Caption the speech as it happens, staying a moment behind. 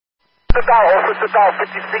Officer down, officer down,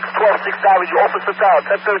 5612 6th Avenue, officer down,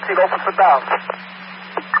 1013, officer down.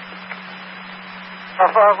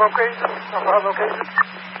 How far location? How far location?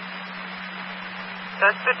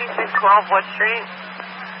 That's 5612 what street?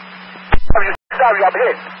 Sorry, I'm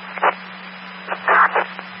hit.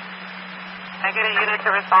 I get a unit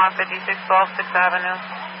to respond 5612 6th Avenue.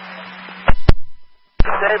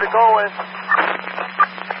 David, go in.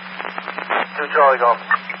 2 Charlie, go.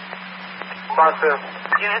 Response to.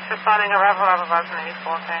 Units responding arrival of approximately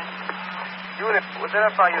 84K. Unit,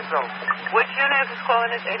 identify yourself. Which unit is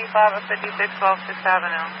calling this 85 or 5612 6th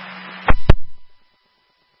Avenue?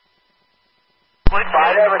 Which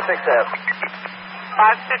 5 Ave, 6 Ave.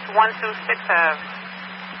 5612 6th Ave.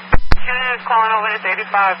 Which unit is calling over this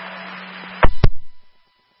 85?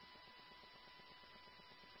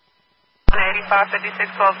 85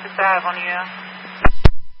 5612 6th Ave on the air.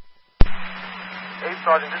 Hey,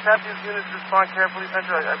 Sergeant, just have these units respond carefully,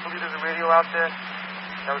 Central. I believe there's a radio out there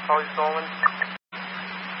that was probably stolen.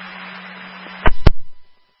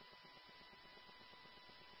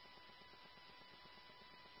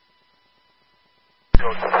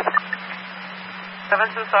 Go,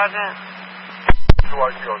 7-2 Sergeant. 2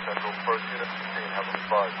 RTO, Central. First unit, 16, have them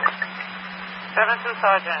advised. 7-2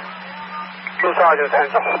 Sergeant. 2 Sergeant,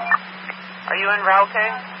 Central. Are you in route K?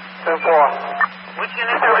 10-4. Which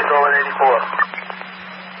unit are we going 84?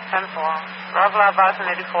 10-4. Arrival of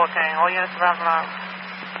Boston 84K. All units arrival out.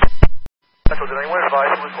 Central, did anyone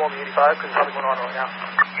advise who was calling the 85? Because there's nothing going on right now.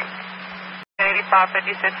 85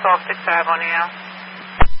 5612 6th Ave on the air.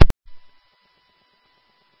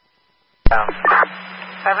 Down.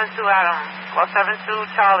 7-2 Adam. Well,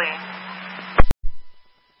 7-2 Charlie.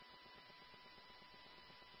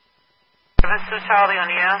 7-2 Charlie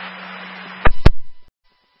on the air.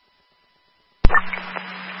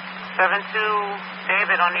 7-2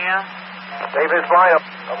 David on the air. David's fine.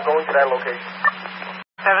 I'm going to that location.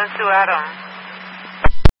 7-2 Adam.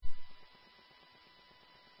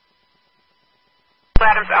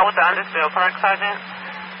 Adam's out with the underfield, correct, Sergeant?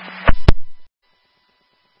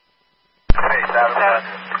 Hey,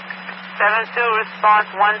 7-2 response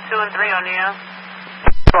 1, 2, and 3 on the air.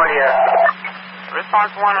 On the air.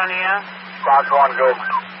 Response 1 on the air. Response 1, good.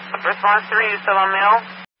 Response 3, you still on mail?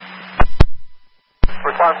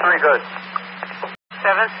 Response 3, good. 7-6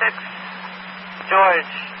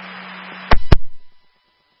 George.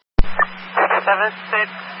 7-6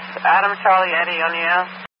 Adam Charlie Eddie on the air.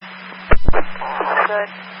 Good.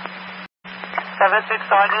 7-6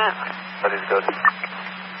 Sergeant. That is good.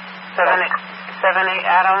 7-8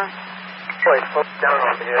 Adam. Wait, slow down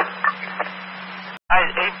over here.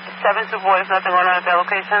 7-2 boys, nothing going on at that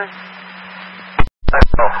location? Let's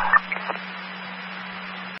go.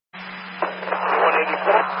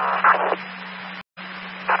 184.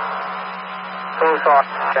 So sorry.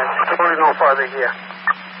 We're going to go further here.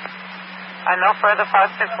 I know further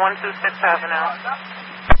 5612 6th Avenue.